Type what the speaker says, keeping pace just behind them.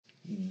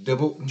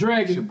Double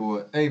Dragon. It's your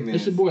boy AMENZ.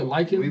 It's your boy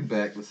Liking. We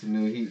back with some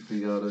new heat for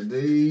y'all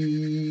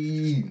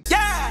today.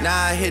 Yeah!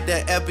 Now I hit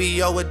the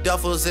FBO with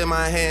duffels in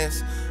my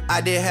hands.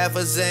 I did half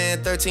a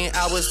Zan, 13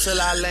 hours till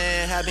I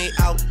land. Had me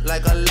out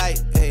like a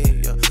light,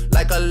 ayy,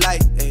 like a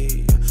light,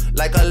 ayy,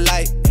 like a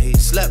light, ayy.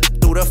 Slept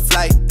through the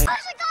flight. Push the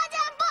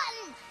goddamn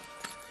button.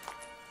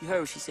 You heard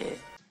what she said.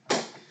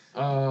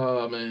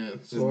 Oh man,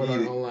 Art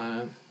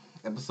Online.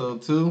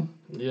 Episode 2?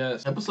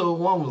 Yes. Episode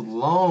 1 was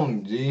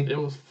long, G. It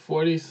was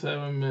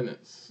 47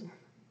 minutes.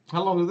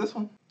 How long is this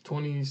one?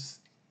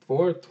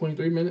 24,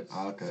 23 minutes.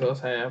 Okay. So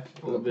it's half,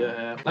 a little bit of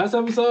half. Last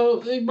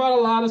episode, they brought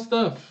a lot of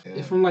stuff. Yeah.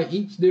 It's from like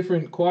each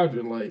different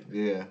quadrant, like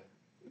Yeah.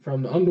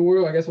 from the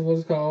underworld, I guess it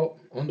was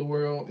called.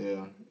 Underworld.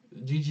 Yeah.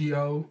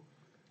 GGO.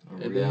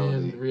 And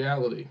then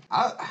reality.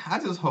 I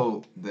just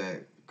hope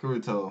that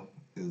Kirito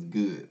is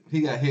good.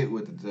 He got hit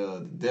with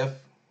the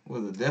death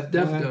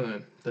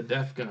gun? The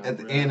death gun. At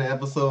the end of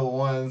episode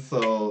 1,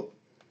 so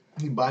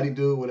he body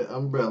dude with an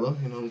umbrella,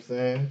 you know what I'm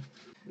saying?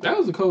 That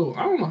was a cool.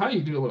 I don't know how you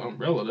do it with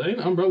umbrella.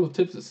 Ain't umbrella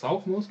tips is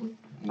soft mostly?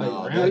 Like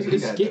No, round.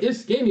 It's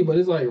skinny, but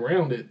it's like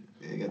rounded.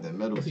 Yeah, he got that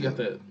metal tip. He got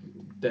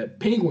that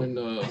penguin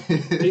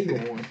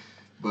one.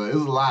 But it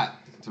was a lot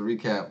to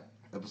recap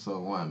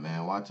episode 1,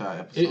 man. Watch out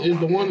episode 1. Is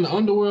the one in the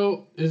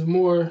underworld is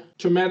more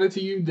traumatic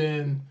to you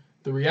than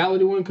the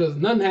reality one? Because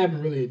nothing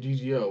happened really at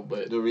GGO,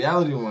 but the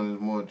reality one is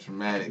more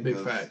traumatic. Big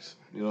facts.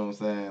 You know what I'm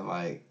saying?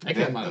 Like they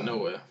came out of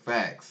nowhere.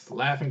 Facts.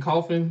 Laughing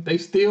Coffin, they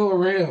still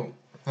around.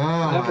 Oh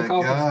Laughing my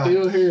Coffin God.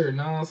 still here. You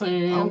know what I'm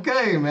saying?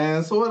 Okay,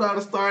 man. So it ought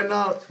to start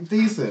out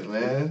decent,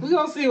 man. We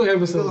gonna see what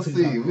episode.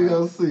 We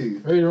gonna see.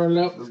 Ready to run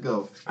it up? Let's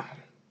go.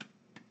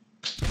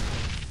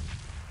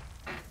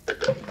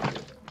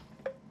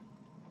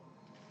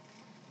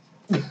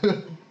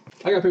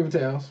 I got paper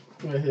towels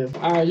right here.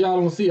 All right, y'all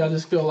don't see. I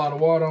just spilled a lot of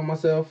water on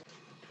myself.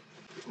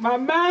 My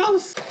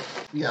mouse.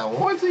 You got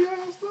warranty on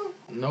that stuff?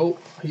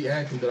 Nope. He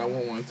asked me that I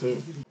want one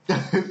too.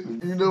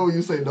 You know when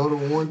you say no to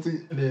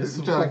warranty? It is.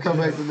 You try to come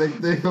back the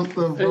next day or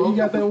stuff, Hey, bro. you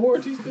got that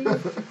warranty still?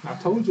 I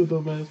told you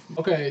though, man.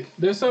 Okay,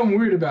 there's something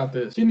weird about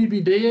this. Shouldn't he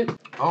be dead?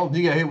 Oh,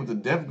 you got hit with the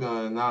death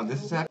gun. Now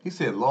this is happening. He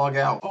said log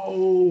out.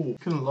 Oh.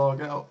 Couldn't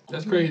log out.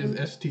 That's crazy.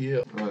 It's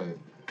STL. Right.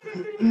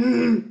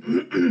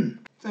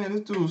 Damn,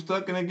 this dude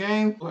stuck in a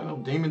game. Like no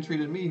demon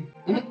treated me.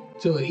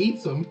 Till it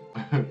eats them.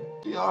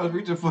 He always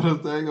reaching for the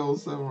thing on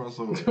samurai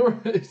sword.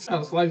 Right. How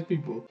to slice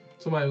people.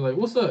 Somebody was like,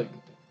 what's up?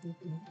 Did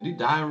he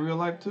die in real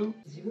life too?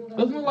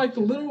 Doesn't it like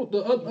the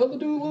other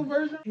dude little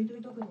version?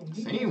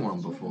 Seen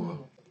one before.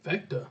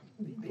 Vector.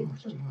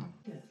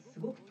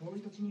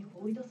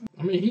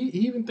 I mean, he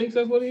even thinks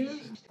that's what he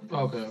is?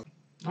 Okay.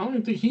 I don't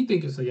even think he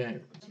thinks it's a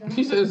game.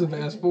 He says it's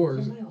Fast Four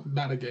is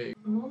not a game.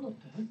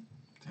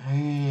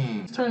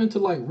 Dang. It's turned into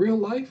like real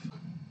life.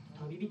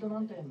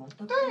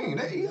 Dang,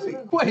 that easy.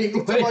 Wait.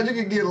 Somebody you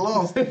can get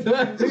lost.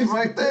 It's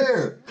right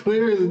there.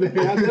 Clear as day.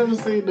 I've never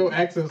seen no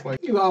access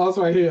like you lost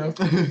right here.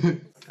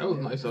 That was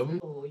nice of him.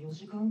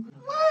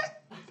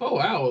 What?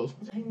 4 hours.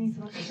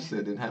 She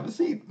said didn't have a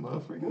seat,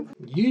 motherfucker.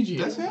 Yuji.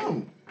 That's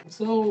him.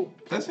 So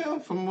That's him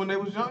from when they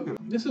was younger.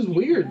 this is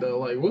weird though.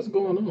 Like, what's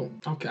going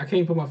on? Okay, I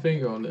can't put my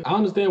finger on it. I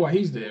understand why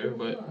he's there,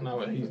 but not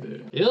why he's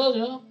there.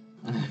 Yeah.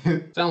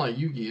 Sound like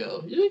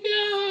Yu-Gi-Oh!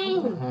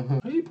 Yu-Gi-Oh!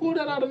 How you pull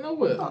that out of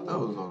nowhere? I thought that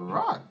was a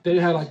rock. They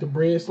had like the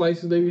bread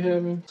slices they be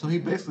having. So he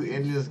basically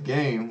ended this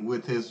game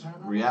with his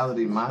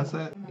reality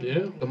mindset.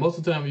 Yeah. But most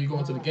of the time when you go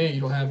into the game, you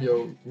don't have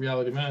your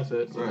reality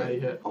mindset. So now you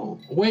have. Oh,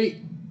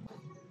 Wait.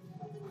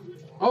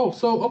 Oh,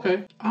 so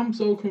okay. I'm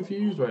so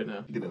confused right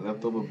now. get the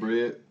leftover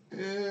bread.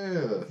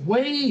 Yeah.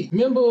 Wait.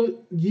 Remember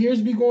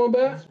years be going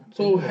by?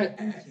 So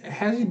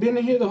has he been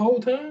in here the whole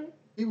time?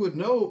 He would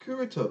know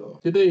Kirito though.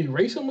 Did they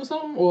erase him or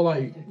something? Or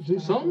like do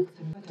something?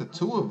 The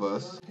 2 of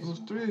us. It was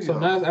 3 of So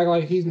y'all. now it's act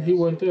like he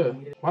wasn't there.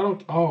 Why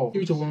don't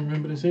Kirito won't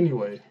remember this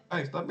anyway?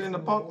 Hey, stop being a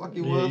punk like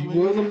you Yeah, was. you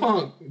when was a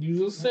punk.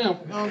 You was a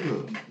simp.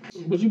 Younger.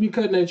 But you be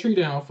cutting that tree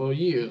down for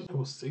years. It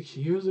was 6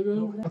 years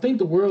ago? I think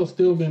the world's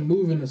still been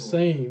moving the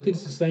same. I think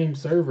it's the same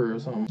server or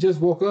something. Just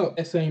woke up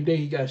that same day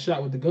he got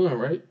shot with the gun,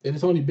 right? And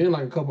it's only been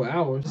like a couple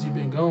hours since he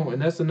been gone.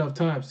 And that's enough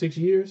time. 6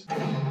 years?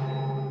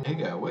 He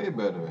got way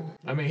better at it.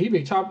 I mean, he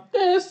been chopped.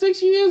 Yeah,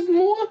 6 years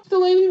more.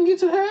 Still ain't even get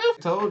to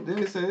half. Then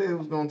he said it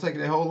was gonna take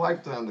their whole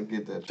lifetime to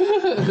get that.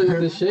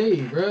 The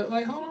shade, bro.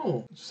 Like, hold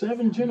on.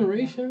 7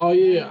 generations? Oh,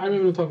 yeah. I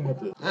remember talking about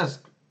this. That's,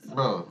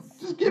 bro.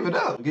 Just give it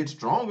up. Get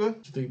stronger.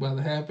 You think about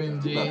to happen,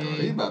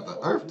 He about to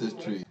earth this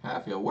tree.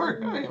 Half your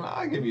work.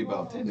 I'll give you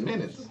about 10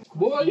 minutes.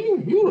 Boy,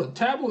 you the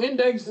taboo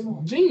index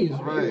genius,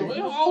 right? You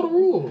know all the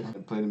rules.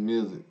 Play the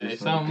music. Hey,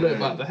 something lit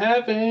about to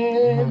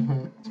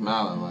happen.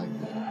 Smiling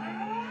like that.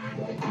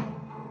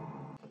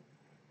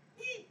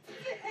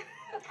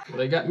 Well,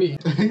 they got me.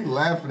 He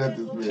laughing at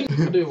this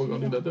man. I did we're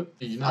gonna do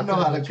nothing. I know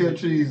how to cut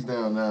trees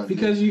down now.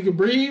 Because you can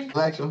breathe.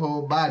 Relax your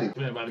whole body.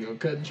 Man, about to go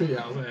cut the tree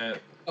outside.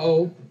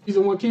 Oh, he's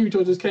the one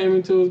Kirito just came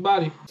into his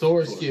body.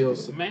 Sword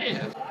skills,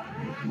 smash.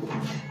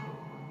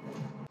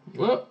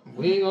 Well,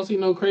 We ain't gonna see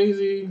no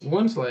crazy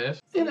one slash.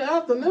 In the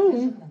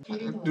afternoon.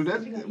 Do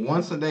that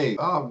once a day.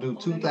 I'll do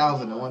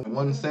 2,000 in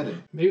one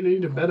setting. Maybe they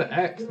need a better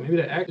axe. Maybe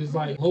the axe is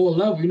like lower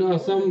level. You know how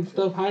some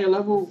stuff higher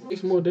level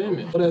makes more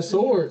damage. But that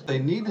sword. They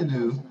need to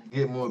do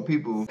get more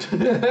people.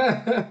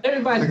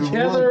 Everybody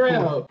gather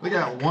around. We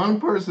got one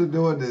person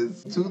doing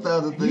this.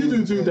 2,000 things. You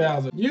do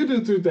 2,000. You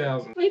do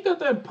 2,000. Ain't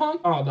that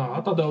punk? Oh no,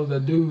 I thought that was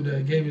that dude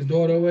that gave his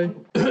daughter away.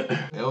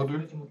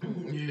 Elder?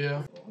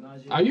 Yeah.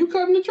 Are you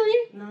cutting the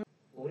tree?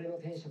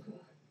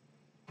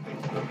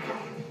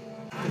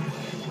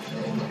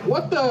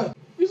 What the?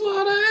 You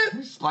saw that?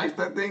 You sliced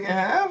that thing in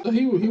half?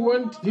 He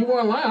wasn't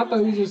lying. I thought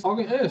he was just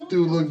talking ass.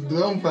 Dude look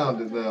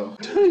dumbfounded now.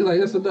 He's like,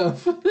 that's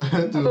enough. I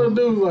thought the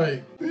dude was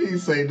like, he didn't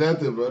say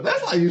nothing, bro.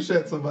 That's how you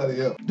shut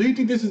somebody up. do you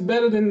think this is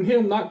better than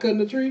him not cutting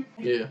the tree?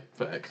 Yeah,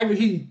 facts.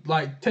 He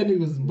like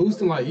technically was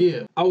boosting like,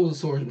 yeah, I was a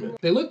swordsman.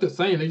 They look the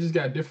same. They just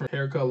got different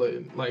hair color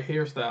and like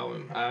hairstyle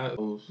and eyes.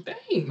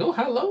 Dang, no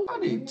hello. I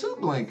need 2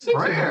 blankets. 6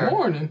 Prayer. in the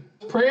morning.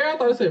 Prayer? I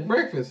thought it said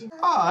breakfast.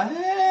 Oh,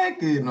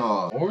 heck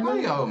no.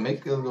 Morning? How y'all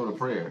make us go to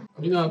prayer?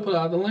 You know how to put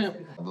out the lamp?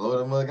 Blow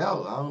the mug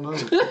out. I don't know.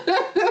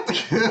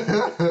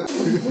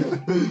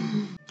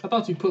 I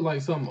thought you put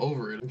like something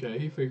over it. Okay,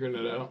 he figuring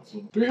it out.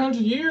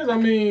 300 years? I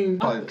mean...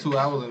 Probably 2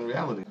 hours in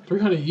reality.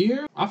 300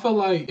 years? I felt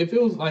like if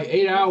it was like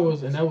 8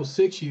 hours and that was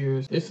 6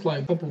 years, it's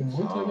like a couple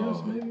months, I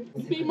guess, maybe.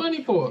 You need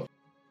money for it.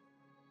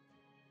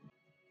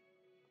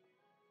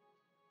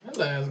 That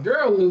last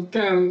girl was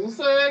kind of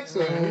sexy.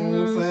 You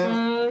know what I'm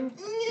saying?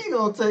 You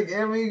gonna take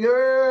every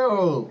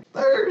girl.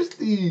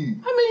 Thirsty.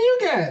 How many you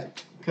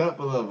got?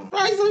 Couple of them.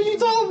 Right, so what you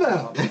talking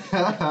about?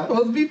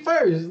 Supposed to be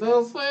first, you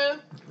know what I'm saying?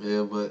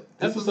 Yeah, but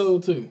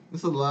Episode 2.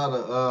 It's a lot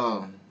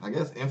of I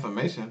guess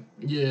information.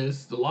 Yeah,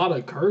 it's a lot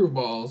of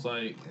curveballs.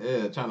 Like,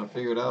 yeah, trying to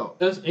figure it out.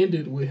 that's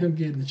ended with him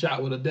getting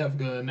shot with a death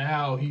gun.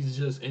 Now he's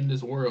just in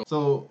this world.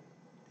 So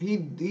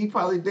he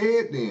probably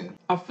dead then.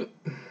 I feel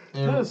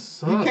And that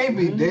sucks, he can't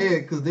be man.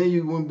 dead because then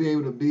you wouldn't be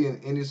able to be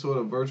in any sort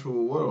of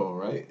virtual world,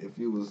 right? If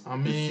you was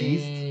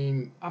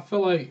deceased. I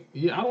feel like,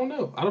 yeah, I don't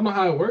know. I don't know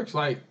how it works.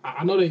 Like,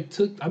 I know they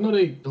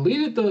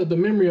deleted the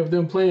memory of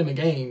them playing the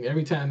game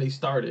every time they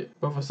started.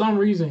 But for some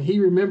reason, he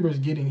remembers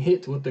getting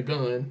hit with the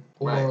gun.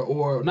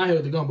 Or not hit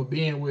with the gun, but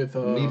being with...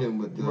 meeting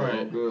with the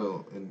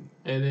girl.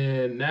 And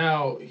then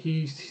now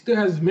he still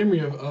has his memory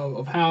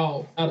of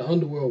how the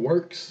underworld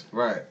works.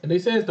 Right. And they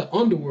say it's the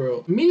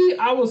underworld. Me,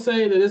 I would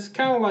say that it's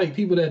kind of like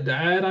people that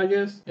died, I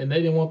guess. And they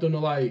didn't want them to,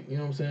 like, you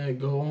know what I'm saying,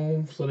 go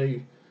home. So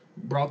they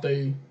brought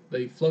they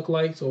fluck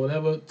lights or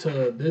whatever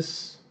to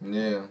this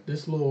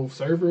little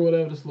server or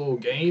whatever, this little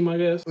game, I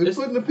guess. We're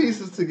putting the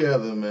pieces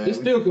together, man. It's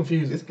still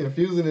confusing. It's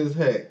confusing as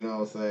heck, you know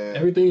what I'm saying?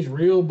 Everything's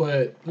real,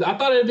 but I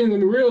thought everything was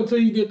gonna be real until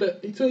you did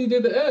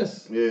the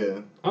S. Yeah.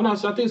 I'm not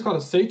sure. I think it's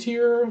called a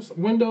satyr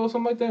window or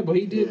something like that. But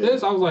he did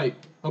this. I was like,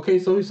 okay,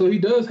 so he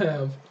does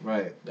have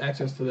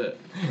access to that.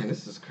 Man,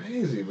 this is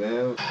crazy,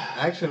 man.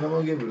 Action, I'm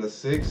gonna give it a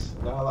 6.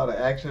 Not a lot of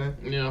action.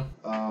 Yeah.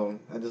 I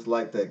just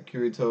like that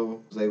Kirito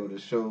was able to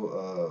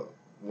show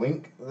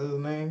Wink, is his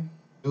name?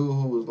 Dude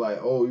who was like,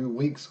 oh, you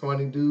weak,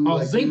 scrawny dude. Oh,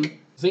 like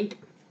Zink.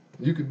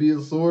 You could be a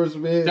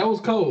swordsman. That was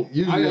cold.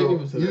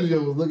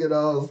 Yuzio was looking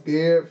all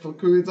scared for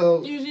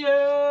Kirito.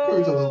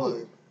 Kirito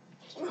was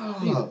like,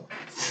 oh.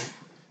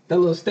 That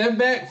little step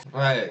back.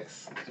 Right.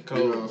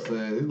 Cold. You know what I'm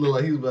saying? It looked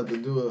like he was about to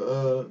do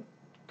a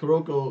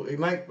Kuroko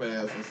Ignite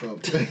Pass or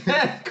something.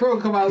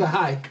 Kuroko come out of the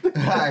high.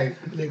 High.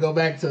 They go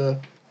back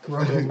to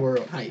Kuroko's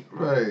world. High.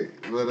 Right.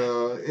 But,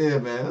 yeah,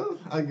 man.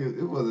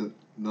 It wasn't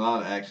a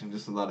lot of action,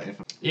 just a lot of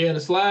information. Yeah, the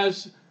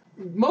slash,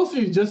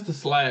 mostly just the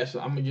slash.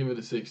 I'm gonna give it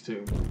a 6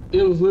 too.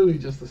 It was literally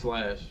just a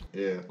slash.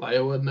 Yeah. Like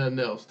it wasn't nothing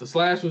else. The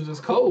slash was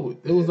just cold.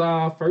 It was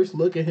our first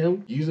look at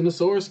him using the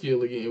sword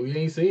skill again. We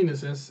ain't seen it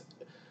since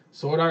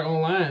Sword Art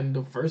Online,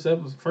 the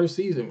first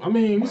season. I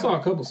mean, we saw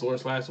a couple sword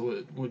slashes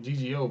with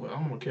GGO, but I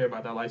don't really care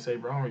about that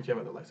lightsaber. I don't really care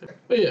about that lightsaber.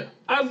 But yeah,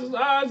 I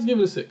just give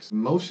it a 6.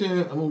 Motion,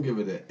 I'm gonna give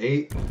it an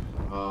 8.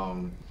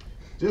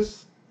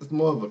 It's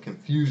more of a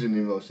confusion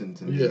emotion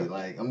to me.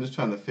 Like, I'm just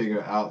trying to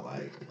figure out,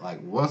 like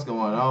what's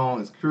going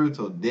on? Is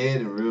Kirito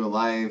dead in real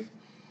life?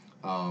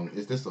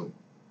 Is this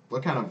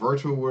what kind of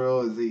virtual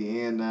world is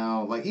he in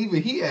now? Like,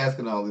 even he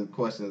asking all these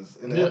questions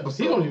in the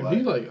episode. He don't even,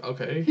 he's like,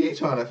 okay. He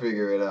trying to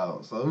figure it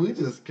out. So we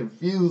just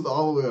confused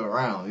all the way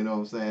around, you know what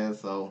I'm saying?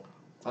 So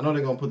I know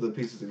they're going to put the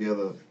pieces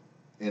together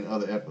in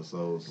other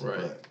episodes.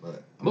 Right.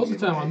 But most of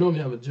the time, I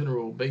normally have a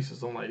general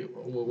basis on, like,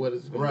 what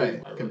is going to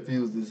be. Right.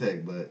 Confused as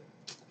heck, but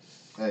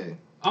hey.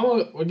 I'm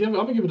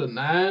gonna give it a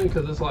 9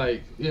 because it's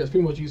like, it's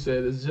pretty much what you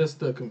said. It's just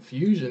the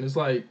confusion. It's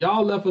like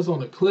y'all left us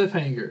on a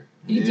cliffhanger.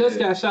 He just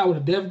got shot with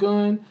a death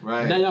gun.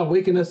 Right. Now y'all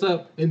waking us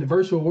up in the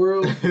virtual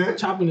world,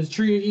 chopping his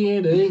tree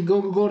again. That ain't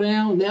gonna go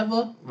down,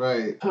 never.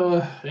 Right.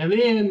 And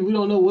then we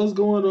don't know what's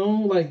going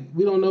on. Like,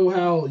 we don't know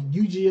how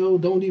Yu-Gi-Oh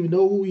don't even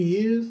know who he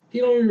is. He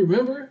don't even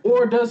remember,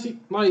 or does he?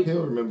 Like, he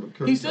don't remember.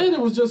 Kirito. He said it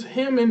was just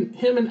him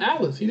and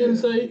Alice. He didn't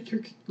say he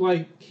didn't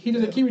say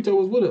Kirito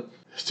was with him.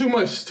 It's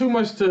too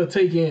much to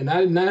take in.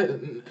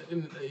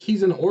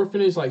 He's in an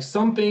orphanage. Like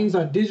some things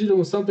are digital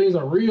and some things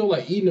are real.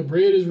 Like eating the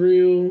bread is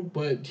real,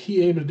 but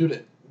he able to do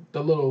that.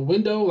 The little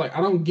window. Like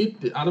I don't get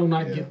this. I do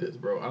not get this,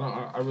 bro.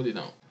 I really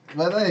don't.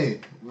 But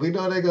hey, we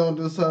know they're gonna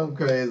do something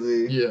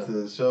crazy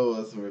to show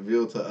us and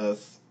reveal to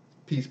us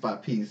piece by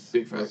piece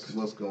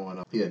what's going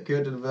on. Yeah,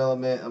 character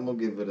development. I'm gonna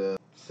give it a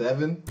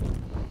 7.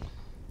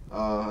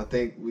 I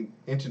think we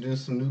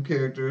introduced some new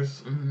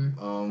characters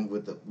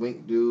with the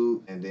Wink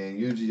dude, and then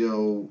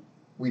Yu-Gi-Oh!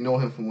 We know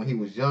him from when he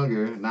was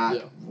younger,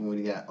 not when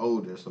he got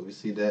older. So we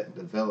see that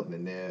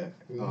development there.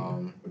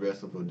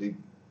 Progressive or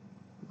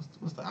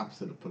what's the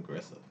opposite of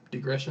progressive?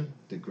 Digression.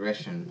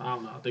 Digression. I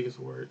don't know. I think it's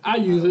a word. I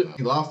use it.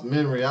 He lost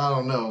memory. I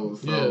don't know.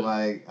 So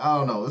like, I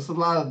don't know. It's a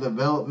lot of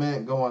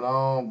development going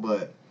on,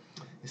 but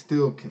it's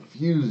still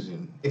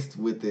confusion. It's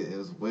with it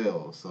as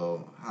well.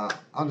 So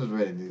I'm just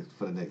ready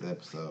for the next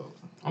episode.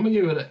 I'm gonna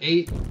give it an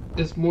 8.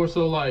 It's more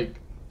so like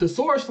the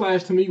sword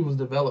slash to me was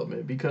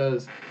development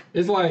because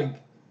it's like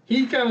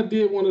he kind of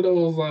did one of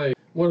those like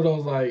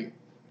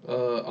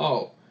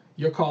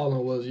your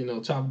calling was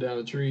chop down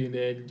a tree and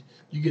then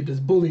you get this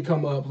bully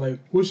come up like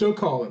what's your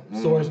calling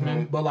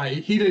swordsman, but like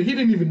he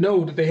didn't even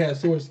know that they had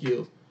sword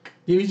skills.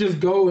 Then he just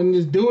go and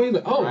just do it.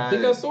 Like,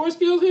 they got sword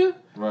skills here?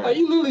 Right. Like,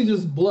 you literally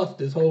just bluffed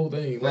this whole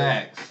thing.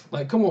 Facts.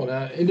 Like, come on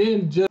now. And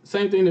then just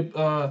same thing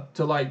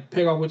to like,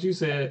 peg off what you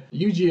said.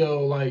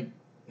 Yu-Gi-Oh! Like,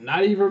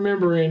 not even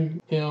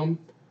remembering him.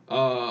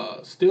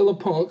 Still a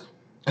punk.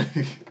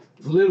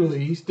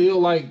 Literally, he's still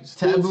like...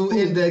 Taboo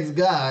index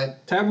guy.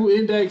 Taboo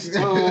index,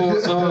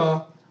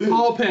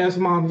 hall pass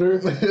monitor.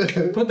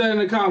 Put that in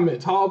the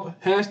comments.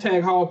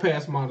 Hashtag hall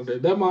pass monitor.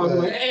 That monitor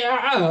like, hey,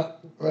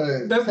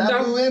 right. That's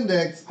taboo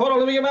index. Hold on,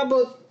 let me get my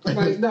book.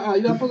 Like, nah,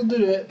 you're not supposed to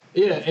do that.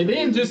 Yeah, and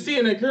then just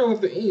seeing that girl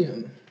at the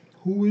end.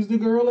 Who is the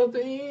girl at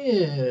the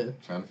end?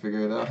 Trying to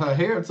figure it out. Her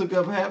hair took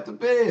up half the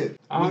bed.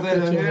 I'll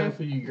catch your hair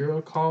for you,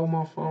 girl. Call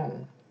my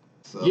phone.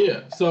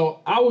 So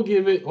I would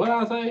give it, what did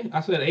I say?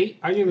 I said 8.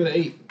 I give it an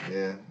 8.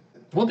 Yeah.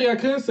 One thing I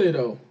could say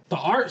though, the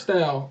art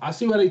style, I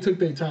see why they took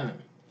their time.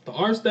 The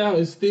art style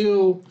is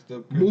still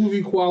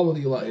movie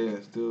quality like.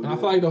 Yeah, still. And I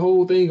feel like the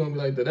whole thing gonna be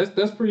like that.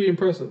 That's pretty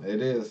impressive.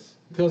 It is.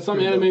 Because some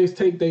animes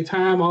take their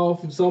time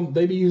off, and some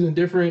they be using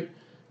different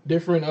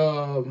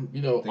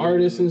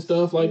artists and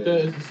stuff like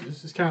that.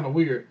 It's just kind of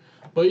weird.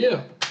 But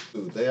yeah.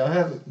 There I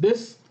have it.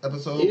 This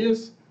episode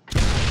is.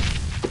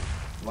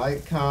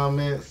 Like,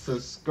 comment,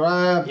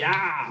 subscribe.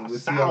 Yeah. We'll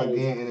see y'all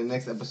again in the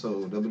next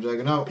episode. Double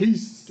Dragon out.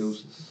 Peace.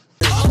 Deuces.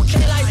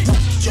 Okay, like,